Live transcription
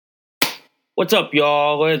What's up,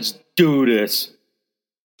 y'all? Let's do this.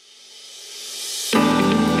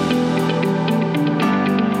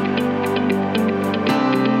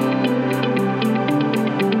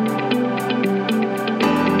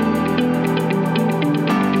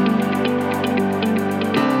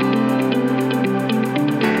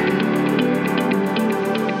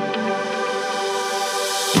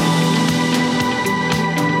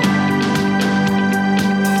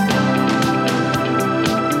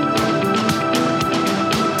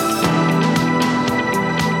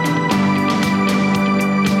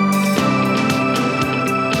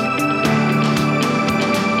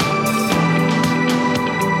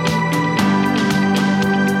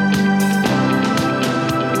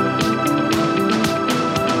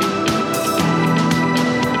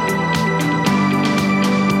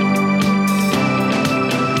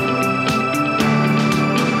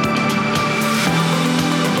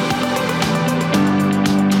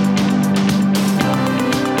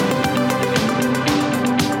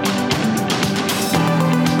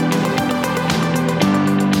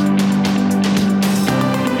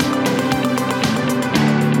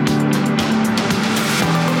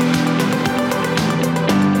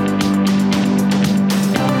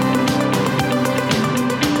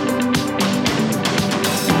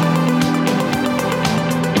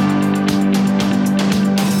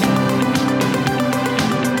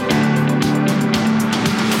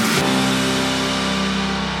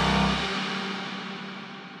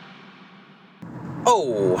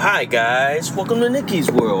 Oh, hi guys, welcome to Nikki's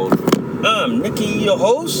World. I'm Nikki, your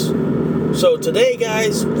host. So today,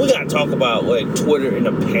 guys, we gotta talk about Twitter in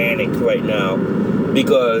a panic right now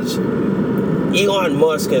because Elon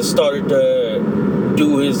Musk has started to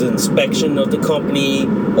do his inspection of the company,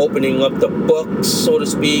 opening up the books, so to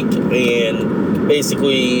speak, and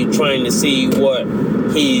basically trying to see what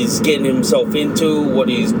he's getting himself into, what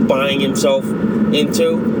he's buying himself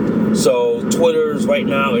into. So Twitter's right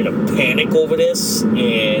now in a panic over this,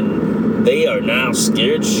 and they are now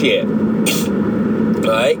scared shit.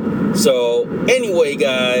 Alright? So, anyway,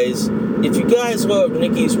 guys, if you guys love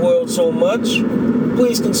Nikki's World so much,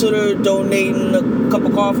 please consider donating a cup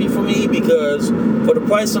of coffee for me, because for the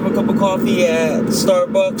price of a cup of coffee at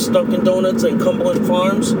Starbucks, Dunkin' Donuts, and Cumberland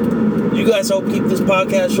Farms, you guys help keep this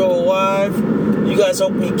podcast show alive. You guys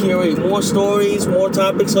help me curate more stories, more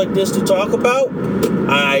topics like this to talk about.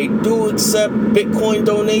 I do accept Bitcoin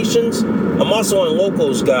donations. I'm also on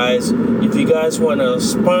Locals, guys. If you guys want to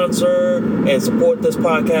sponsor and support this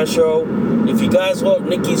podcast show, if you guys love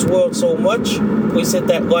Nikki's World so much, please hit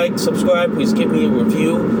that like, subscribe, please give me a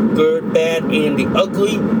review, good, bad, and the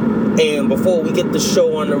ugly. And before we get the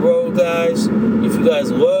show on the road, guys, if you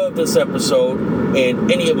guys love this episode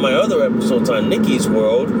and any of my other episodes on Nikki's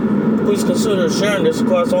World, please consider sharing this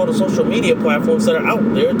across all the social media platforms that are out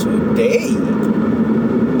there today.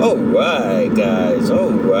 Alright, guys,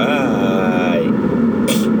 alright.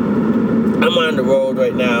 I'm on the road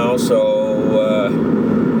right now, so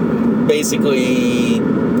basically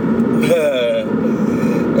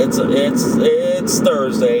it's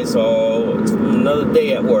Thursday, so it's another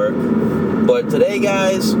day at work. But today,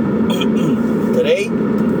 guys, today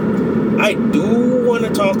I do want to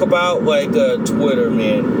talk about Twitter,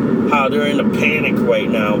 man, how they're in a panic right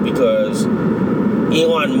now because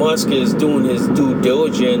Elon Musk is doing his due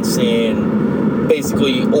diligence and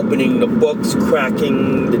basically opening the books,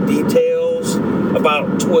 cracking the details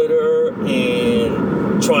about Twitter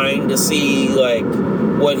and trying to see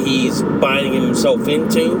what he's buying himself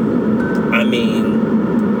into. I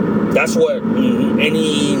mean, that's what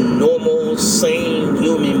any normal, sane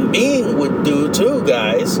human being would do too,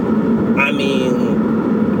 guys. I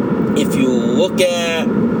mean, if you look at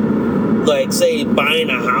say buying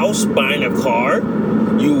a house, buying a car,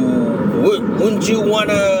 wouldn't you want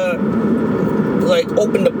to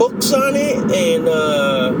open the books on it and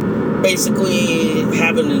basically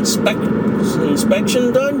have an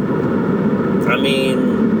inspection done? I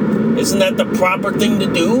mean, isn't that the proper thing to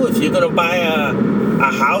do if you're gonna buy a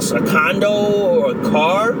house, a condo, or a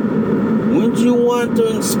car? Wouldn't you want to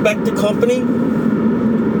inspect the company?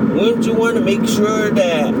 Wouldn't you want to make sure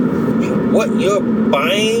that what you're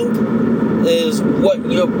buying is what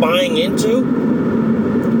you're buying into?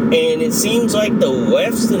 And it seems like the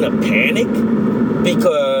left's in a panic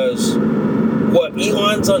because what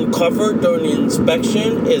Elon's uncovered during the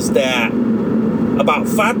inspection is that about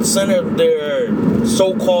 5% of their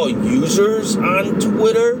so-called users on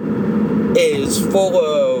Twitter is full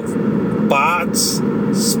of bots,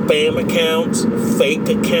 spam accounts, fake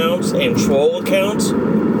accounts, and troll accounts.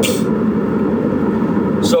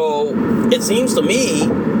 So it seems to me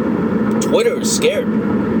Twitter is scared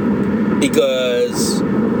because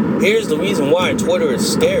here's the reason why Twitter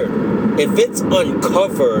is scared. If it's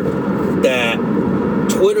uncovered that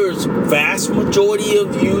Twitter's vast majority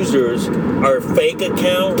of users are fake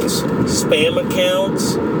accounts, spam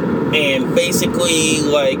accounts, and basically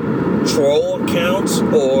like troll accounts,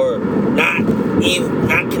 or not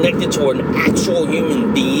connected to an actual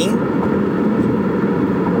human being,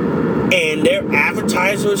 and their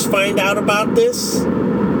advertisers find out about this,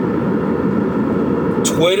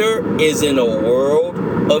 Twitter is in a world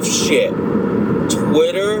of shit.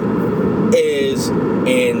 Twitter is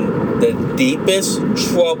in the deepest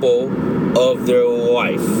trouble of their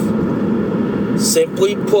life.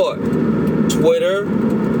 Simply put, Twitter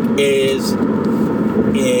is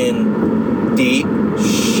in deep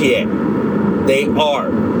shit. They are.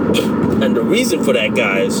 And the reason for that,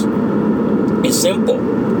 guys, is simple.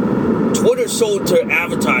 Twitter sold to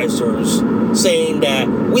advertisers saying that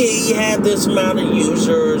we have this amount of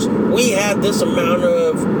users, we have this amount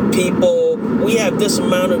of people, we have this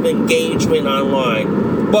amount of engagement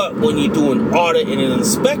online. But when you do an audit and an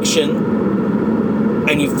inspection,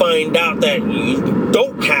 and you find out that you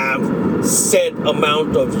don't have said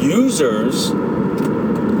amount of users,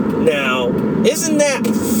 now, isn't that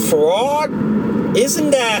fraud?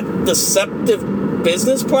 Isn't that deceptive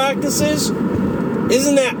business practices?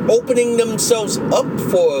 Isn't that opening themselves up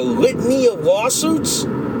for a litany of lawsuits?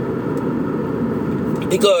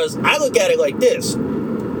 Because I look at it like this.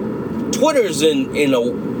 Twitter's in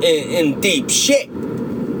deep shit.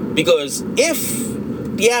 Because if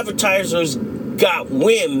the advertisers got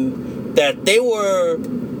wind that they were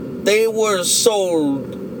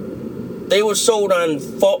sold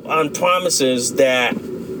on promises that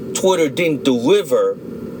Twitter didn't deliver,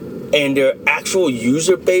 and their actual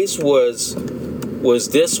user base was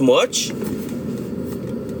this much,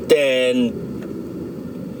 then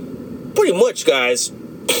pretty much, guys,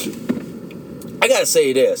 I gotta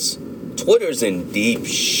say this. Twitter's in deep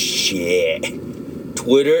shit.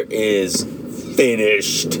 Twitter is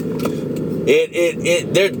finished.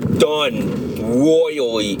 They're done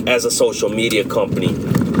royally as a social media company.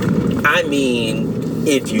 I mean,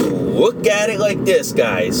 if you look at it like this,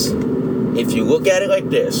 guys,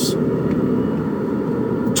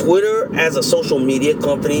 Twitter as a social media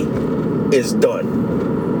company is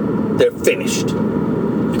done. They're finished.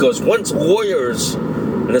 Because once lawyers,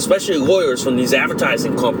 and especially lawyers from these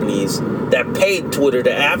advertising companies that paid Twitter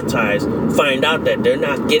to advertise, find out that they're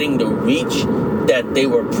not getting the reach that they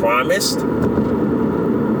were promised,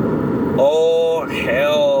 all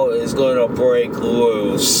hell is gonna break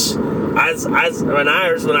loose. When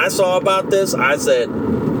I saw about this, I said,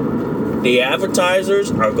 the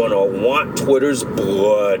advertisers are gonna want Twitter's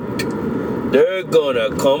blood. They're gonna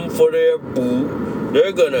come for their boot.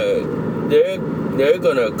 They're gonna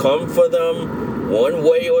come for them one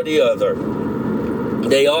way or the other.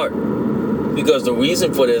 They are. Because the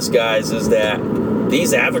reason for this, guys, is that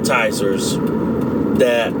these advertisers,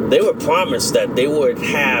 that they were promised that they would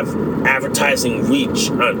have advertising reach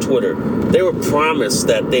on Twitter. They were promised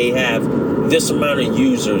that they have this amount of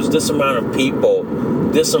users, this amount of people,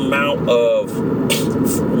 this amount of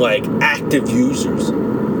like active users.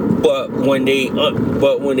 But when they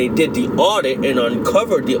did the audit and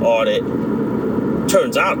uncovered the audit,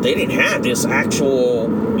 turns out they didn't have this actual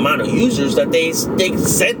amount of users that they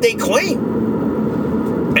said they claimed.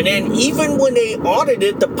 And then even when they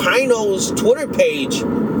audited the Pino's Twitter page,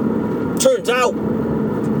 turns out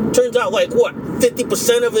like what,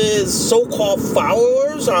 50% of his so-called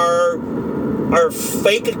followers are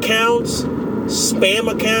fake accounts, spam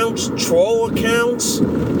accounts, troll accounts,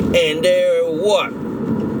 and they're what?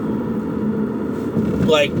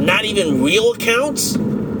 Like not even real accounts?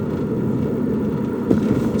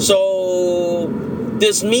 So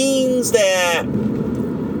this means that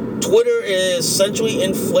Twitter is essentially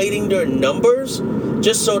inflating their numbers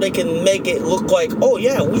just so they can make it look like, oh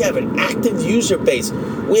yeah, we have an active user base.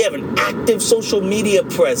 We have an active social media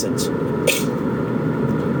presence.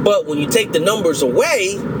 But when you take the numbers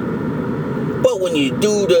away, but when you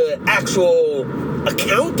do the actual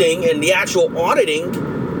accounting and the actual auditing,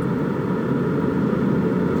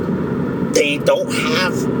 they don't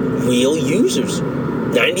have real users.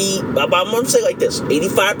 I'm going to say like this,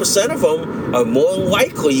 85% of them are more than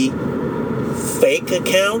likely fake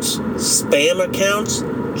accounts, spam accounts,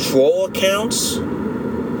 troll accounts,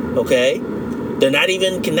 okay? They're not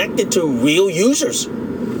even connected to real users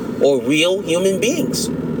or real human beings.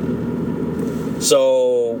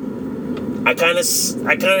 So I kind of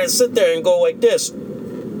sit there and go like this.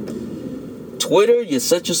 Twitter, you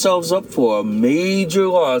set yourselves up for a major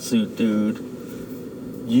lawsuit, dude.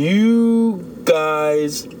 You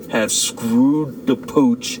guys have screwed the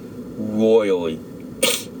pooch royally.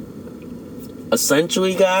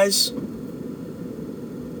 essentially, guys,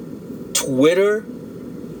 Twitter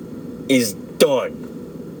is done.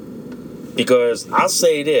 Because I'll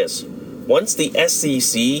say this, once the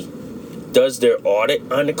SEC does their audit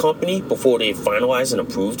on the company before they finalize and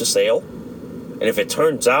approve the sale, and if it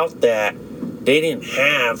turns out that they didn't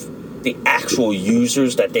have the actual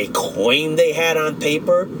users that they claimed they had on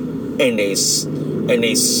paper, and they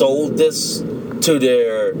sold this to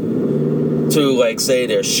their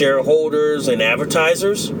shareholders and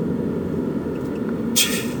advertisers,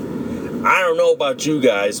 I don't know about you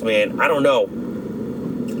guys, man. I don't know.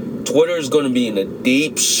 Twitter is going to be in the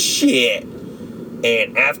deep shit.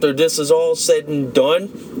 And after this is all said and done,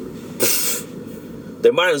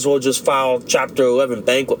 they might as well just file Chapter 11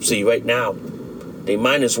 bankruptcy right now. They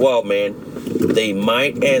might as well, man. They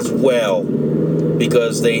might as well.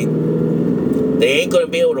 Because they ain't going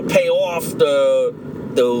to be able to pay off the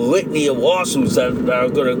litany of lawsuits that are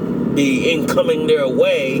going to be incoming their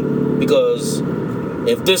way. Because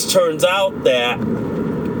if this turns out that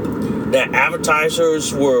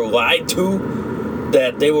advertisers were lied to,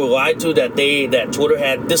 that Twitter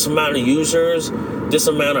had this amount of users, this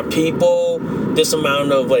amount of people, this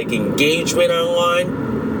amount of engagement online,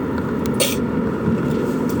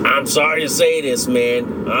 I'm sorry to say this,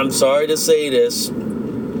 man. I'm sorry to say this.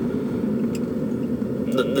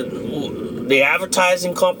 The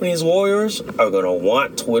advertising company's lawyers are going to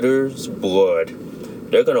want Twitter's blood.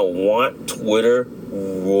 They're going to want Twitter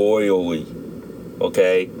royally.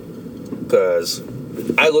 Okay? Because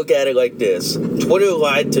I look at it like this. Twitter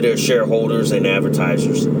lied to their shareholders and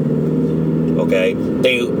advertisers. Okay?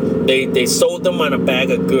 They sold them on a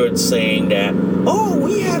bag of goods saying that, oh,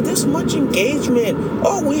 we have this much engagement.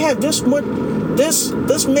 Oh, we have this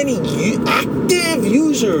many active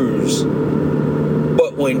users.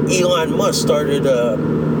 But when Elon Musk started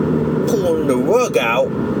pulling the rug out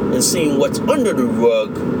and seeing what's under the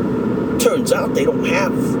rug, turns out they don't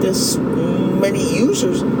have this many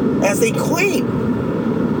users as they claim.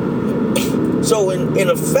 So in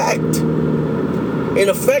effect,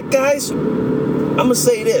 guys, I'm gonna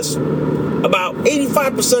say this: about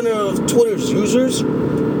 85% of Twitter's users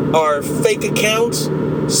are fake accounts,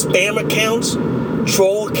 spam accounts,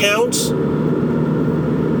 troll accounts,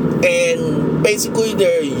 and basically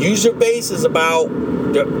their user base is about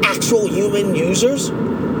their actual human users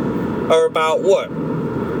are about what,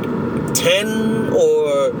 10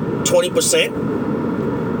 or 20%.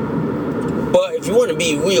 But if you want to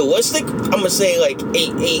be realistic, I'm gonna say like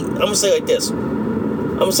 8. I'm gonna say like this.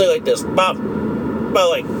 About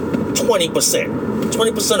like 20%.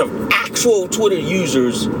 20% of actual Twitter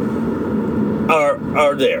users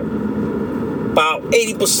are there. About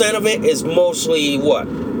 80% of it is mostly what?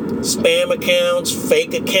 Spam accounts,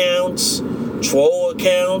 fake accounts, troll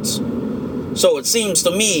accounts. So it seems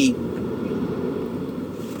to me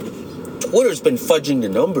Twitter's been fudging the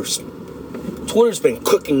numbers. Twitter's been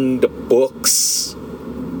cooking the books.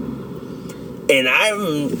 And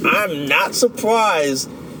I'm not surprised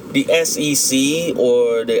the SEC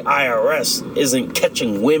or the IRS isn't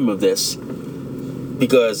catching wind of this.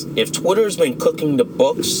 Because if Twitter's been cooking the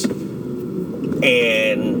books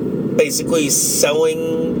and basically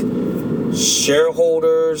selling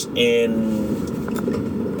shareholders and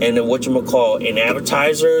and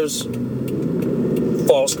advertisers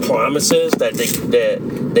false promises that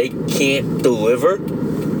they can't deliver.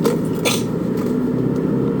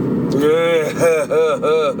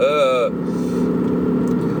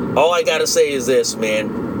 All I gotta say is this, man.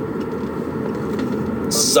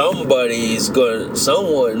 Someone is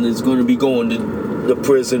gonna be going to the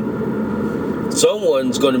prison.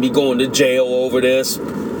 Someone's gonna be going to jail over this.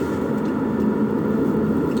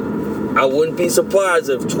 I wouldn't be surprised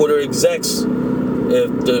if the Twitter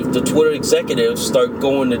executives start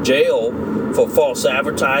going to jail for false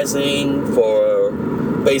advertising, for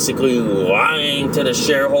basically lying to the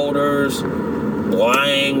shareholders,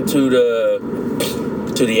 lying to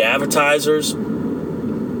the advertisers.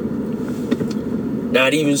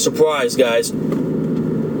 Not even surprised, guys.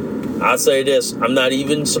 I'll say this: I'm not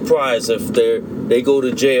even surprised if they go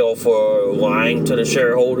to jail for lying to the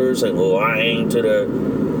shareholders and lying to the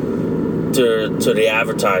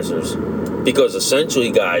advertisers, because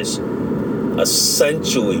essentially, guys,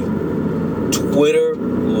 Twitter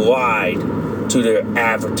lied to their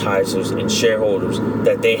advertisers and shareholders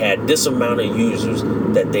that they had this amount of users,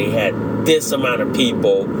 that they had this amount of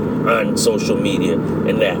people on social media,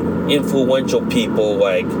 and that influential people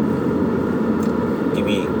like, give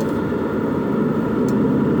me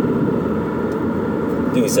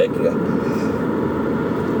a second, guys.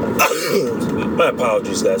 My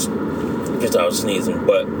apologies, guys, because I was sneezing,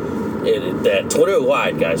 but that Twitter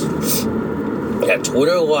lied, guys. that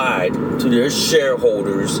Twitter lied to their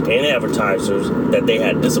shareholders and advertisers that they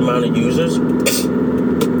had this amount of users.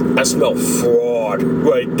 I smell fraud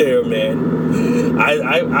right there, man.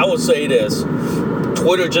 I would say this.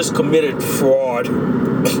 Twitter just committed fraud.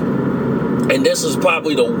 And this is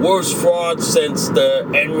probably the worst fraud since the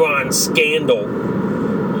Enron scandal.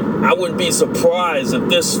 I wouldn't be surprised if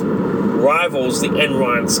this rivals the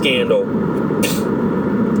Enron scandal.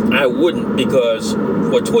 I wouldn't, because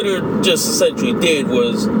what Twitter just essentially did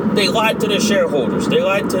was they lied to their shareholders. They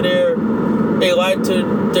lied to their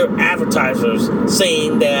advertisers,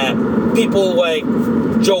 saying that people like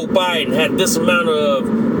Joe Biden had this amount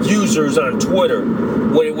of users on Twitter,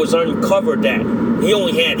 when it was uncovered that he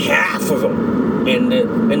only had half of them, and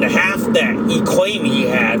the half that he claimed he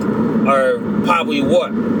had are probably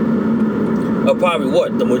what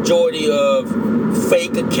the majority of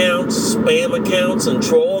fake accounts, spam accounts, and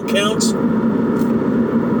troll accounts.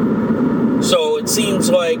 So it seems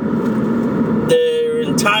like their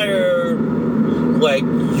entire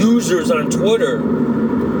users on Twitter,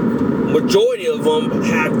 majority of them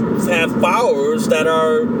have followers that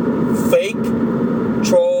are fake,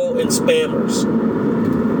 troll, and spammers.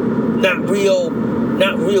 Not real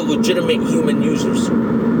legitimate human users.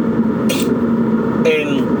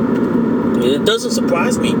 And it doesn't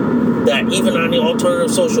surprise me that even on the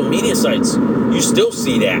alternative social media sites, you still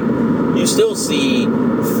see that. You still see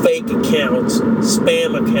fake accounts,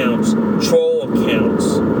 spam accounts, troll accounts,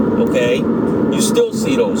 okay? You still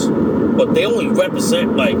see those. But they only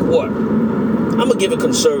represent what? I'm going to give a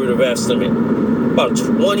conservative estimate. About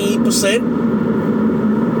 20%?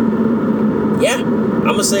 Yeah. I'm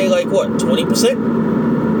going to say 20%?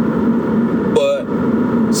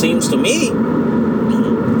 But seems to me,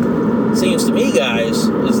 guys,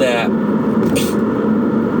 is that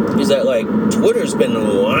Twitter's been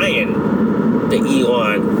lying to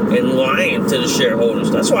Elon and lying to the shareholders.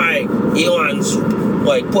 That's why Elon's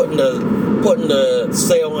putting the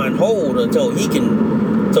sale on hold until he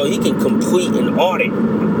can complete an audit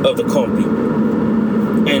of the company.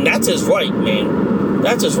 And that's his right, man.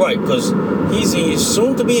 That's his right, because he's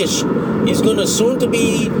going to soon to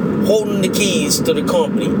be holding the keys to the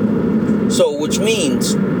company. So, which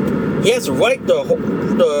means he has a right to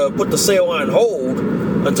put the sale on hold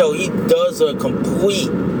until he does a complete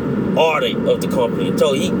audit of the company,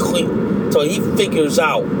 until he figures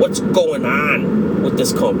out what's going on with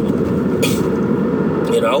this company.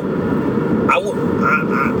 You know,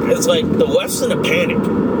 it's like the left's in a panic.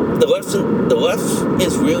 The left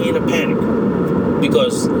is really in a panic,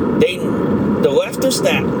 because the leftists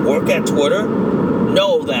that work at Twitter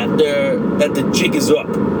know that the jig is up.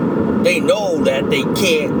 They know that they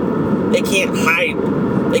can't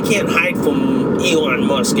hide from Elon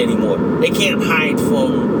Musk anymore. They can't hide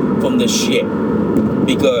from this shit,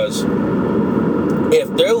 because if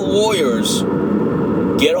their lawyers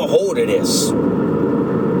get a hold of this,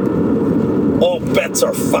 all bets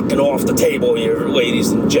are fucking off the table here,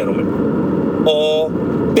 ladies and gentlemen. All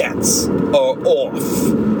bets are off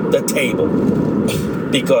the table.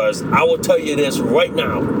 Because I will tell you this right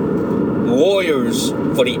now, lawyers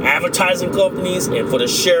for the advertising companies and for the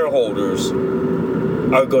shareholders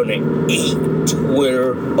are going to eat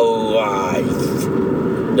Twitter alive.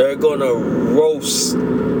 They're going to roast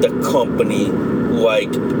the company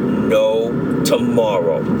like no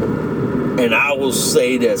tomorrow. And I will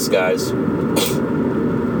say this, guys.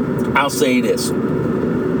 I'll say this.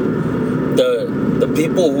 The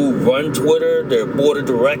people who run Twitter, their board of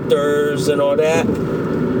directors and all that,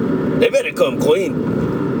 they better come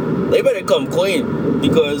clean. They better come clean,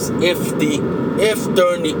 because if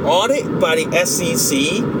during the audit by the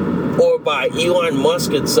SEC or by Elon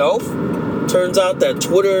Musk itself turns out that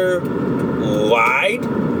Twitter lied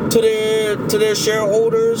to their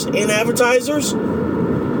shareholders and advertisers,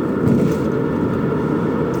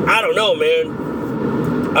 I don't know, man.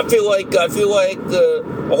 I feel like a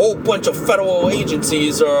whole bunch of federal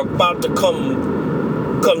agencies are about to come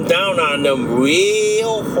down on them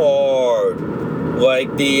real hard,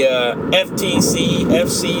 like the FTC,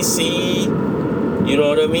 FCC, you know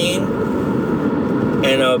what I mean?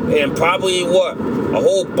 And probably a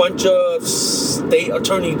whole bunch of state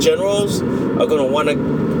attorney generals are gonna want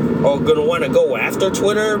to go after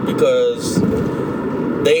Twitter, because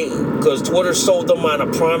Twitter sold them on a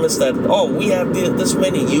promise that, we have this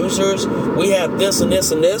many users, we have this and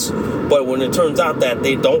this and this, but when it turns out that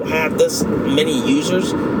they don't have this many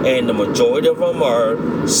users, and the majority of them are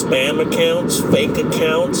spam accounts, fake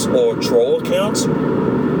accounts, or troll accounts,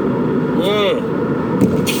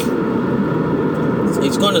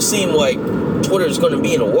 it's going to seem like Twitter is going to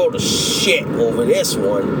be in a world of shit over this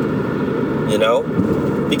one, you know?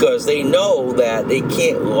 because they know that they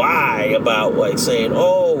can't lie about like saying,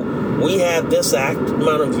 oh, we have this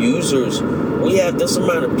amount of users, we have this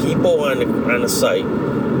amount of people on the site.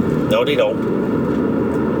 No, they don't.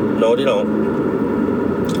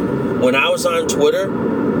 When I was on Twitter,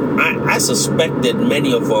 I suspected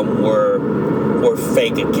many of them were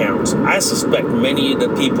fake accounts. I suspect many of the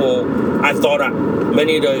people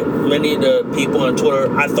many of the people on Twitter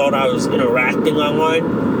I thought I was interacting online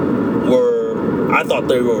I thought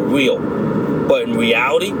they were real. But in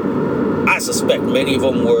reality, I suspect many of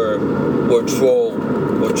them were troll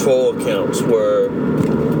accounts, were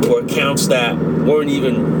accounts that weren't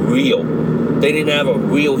even real. They didn't have a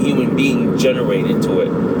real human being generated to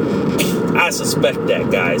it. I suspect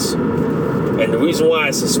that, guys. And the reason why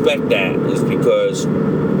I suspect that is because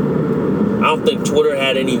I don't think Twitter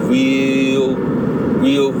had any real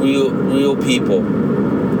people.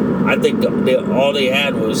 I think all they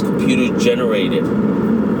had was computer generated.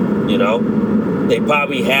 You know? They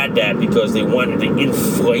probably had that because they wanted to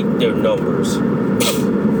inflate their numbers.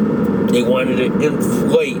 They wanted to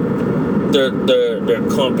inflate their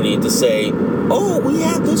company to say, oh, we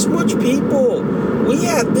have this much people. We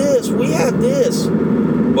have this.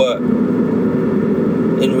 But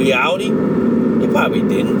in reality, they probably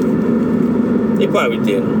didn't.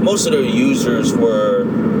 Most of their users were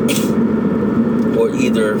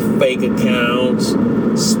either fake accounts,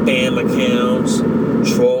 spam accounts,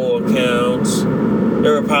 troll accounts.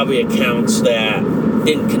 There were probably accounts that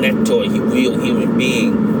didn't connect to a real human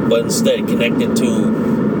being, but instead connected to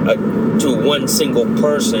one single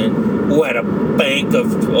person who had a bank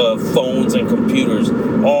of phones and computers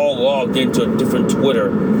all logged into different Twitter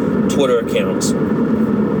accounts.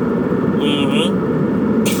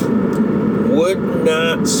 Would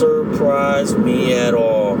not surprise me at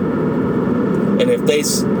all. And if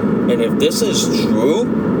this is true,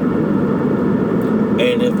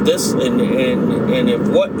 and if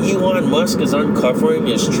what Elon Musk is uncovering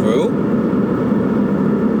is true,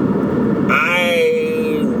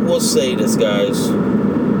 I will say this, guys.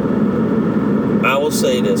 I will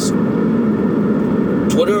say this.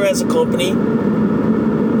 Twitter as a company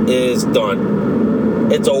is done.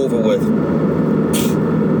 It's over with.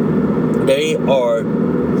 They are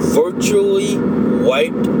virtually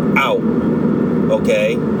wiped out.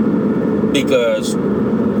 Okay? Because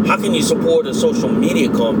how can you support a social media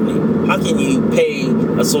company? How can you pay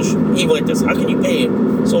how can you pay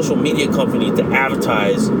a social media company to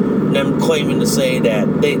advertise them claiming to say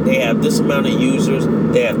that they have this amount of users,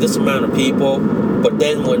 they have this amount of people, but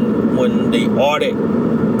then when the audit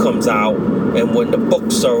comes out and when the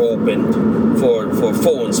books are opened for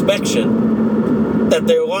full inspection, that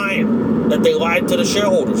they're lying, that they lied to the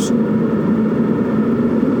shareholders.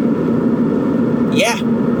 Yeah,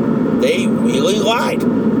 they really lied.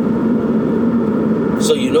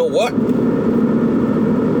 So you know what?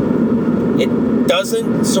 It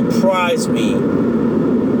doesn't surprise me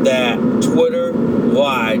that Twitter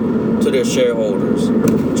lied to their shareholders.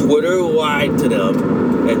 Twitter lied to them,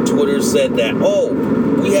 and Twitter said that, oh,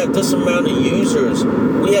 we have this amount of users,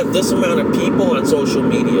 we have this amount of people on social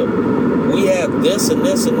media, we have this and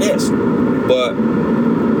this and this. But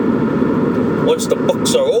once the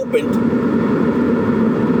books are opened,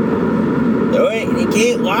 you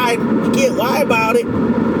can't lie. You can't lie about it.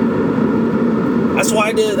 That's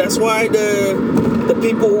why the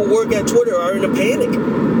people who work at Twitter are in a panic.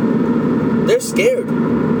 They're scared.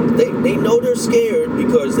 They know they're scared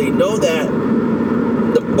because they know that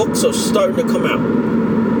the books are starting to come out.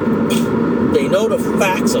 They know the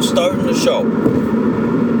facts are starting to show.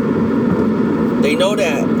 They know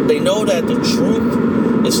that the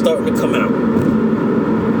truth is starting to come out.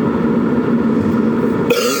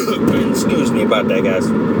 Excuse me about that, guys.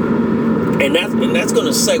 And that's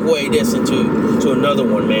gonna segue this into another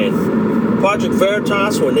one, man. Project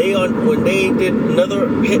Veritas, when they did another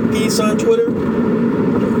hit piece on Twitter,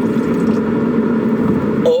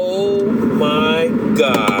 oh my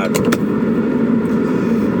God.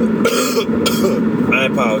 My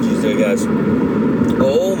apologies there, guys.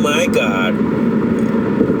 Oh my God.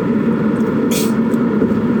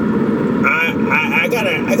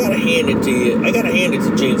 I gotta hand it to you. I gotta hand it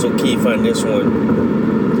to James O'Keefe on this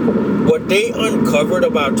one. What they uncovered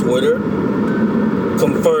about Twitter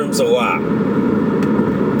confirms a lot.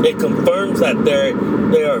 It confirms that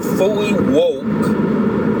they are fully woke.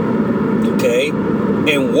 Okay?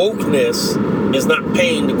 And wokeness is not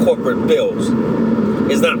paying the corporate bills.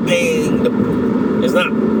 It's not paying the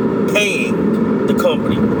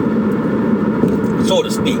company, so to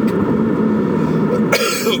speak.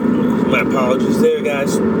 My apologies there,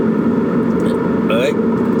 guys. Alright?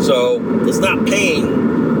 So it's not paying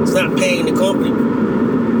the company.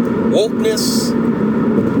 wokeness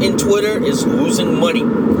in Twitter is losing money.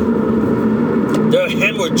 They're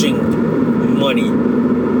hemorrhaging money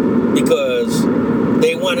because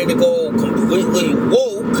they wanted to go completely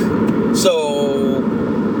woke. So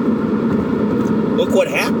look what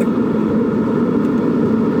happened.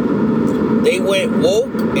 They went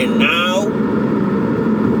woke and now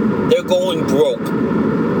they're going broke.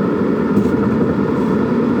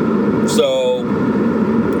 So,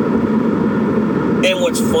 and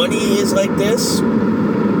what's funny is like this,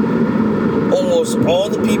 almost all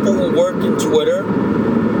the people who work in Twitter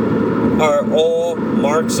are all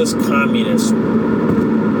Marxist communists.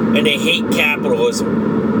 And they hate capitalism.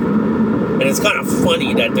 And it's kind of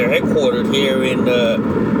funny that they're headquartered here in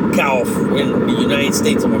in the United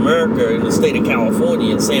States of America, in the state of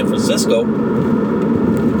California, in San Francisco.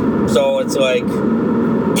 So it's like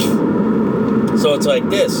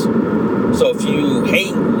this. So if you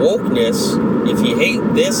hate wokeness, if you hate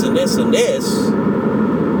this and this and this,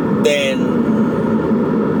 then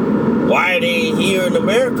why are they here in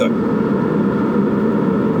America?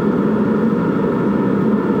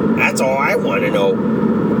 That's all I want to know.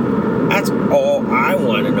 That's all I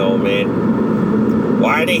want to know, man.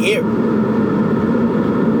 Why are they here?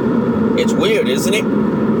 It's weird, isn't it?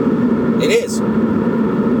 It is.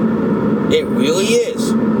 It really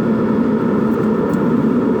is.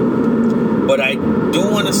 But I do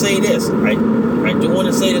want to say this. I do want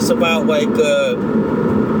to say this about like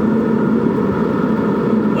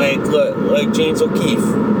James O'Keefe.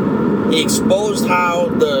 He exposed how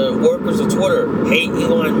the workers of Twitter hate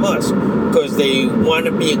Elon Musk because they want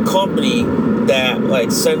to be a company that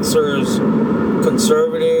like censors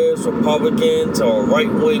conservatives, Republicans, or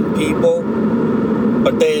right-wing people,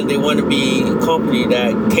 but then they want to be a company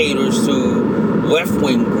that caters to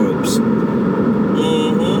left-wing groups.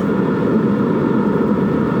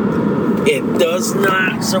 It does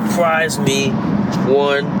not surprise me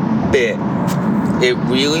one bit. It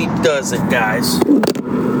really doesn't, guys.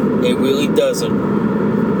 It really doesn't.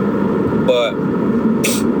 But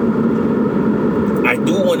I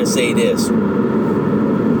do want to say this.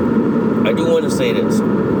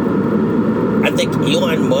 I think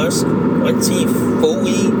Elon Musk, once he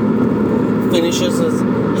fully finishes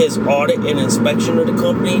his audit and inspection of the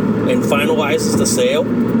company and finalizes the sale,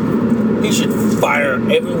 he should fire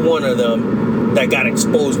every one of them that got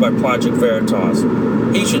exposed by Project Veritas.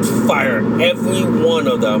 He should fire every one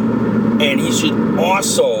of them, and he should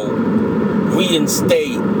also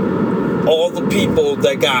reinstate all the people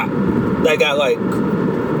that got like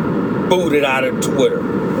booted out of Twitter.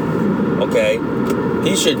 Okay?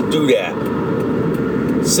 He should do that.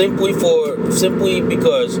 Simply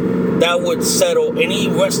because that would settle any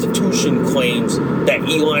restitution claims that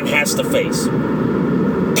Elon has to face.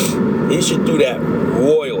 He should do that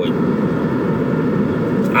royally.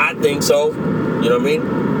 I think so. You know what I mean?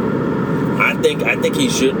 I think he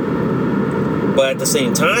should. But at the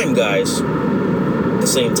same time, guys, I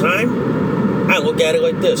look at it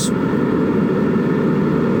like this.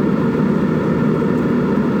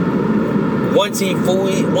 Once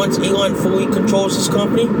Elon fully controls his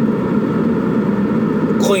company,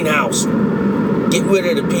 clean house. Get rid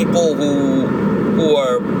of the people who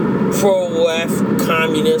are pro-left,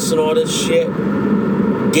 communists, and all this shit.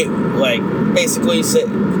 Basically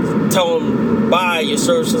tell them, bye, your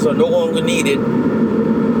services are no longer needed.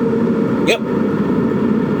 Yep.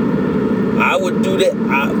 I would do that.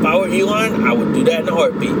 If I were Elon, I would do that in a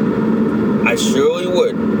heartbeat. I surely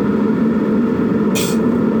would.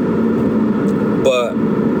 But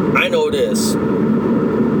I know this.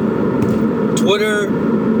 Twitter,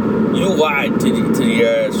 you lied to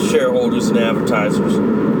the shareholders and advertisers.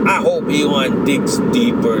 I hope Elon digs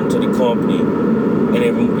deeper into the company.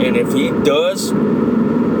 And if he does,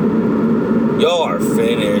 y'all are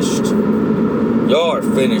finished. Y'all are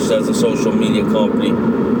finished as a social media company.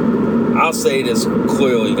 I'll say this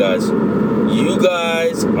clearly, guys. You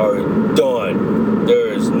guys are done.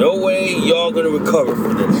 There is no way y'all gonna recover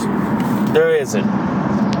from this. There isn't.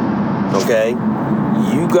 Okay?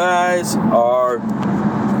 You guys are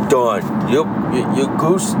done. Your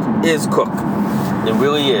goose is cooked. It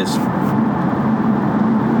really is.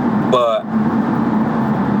 But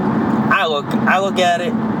I look at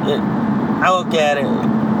it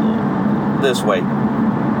this way.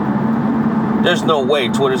 There's no way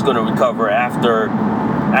Twitter's going to recover after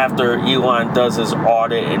Elon does his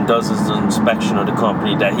audit and does his inspection of the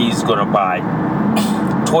company that he's going to buy.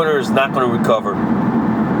 Twitter is not going to recover.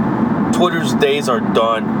 Twitter's days are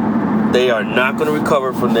done. They are not going to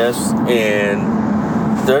recover from this, and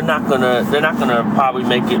they're not gonna probably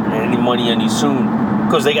make it any money any soon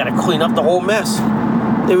because they got to clean up the whole mess.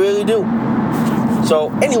 They really do. So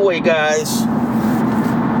anyway, guys,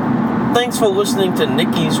 thanks for listening to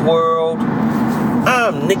Nikki's World.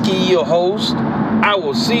 I'm Nikki, your host. I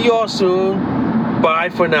will see y'all soon. Bye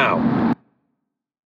for now.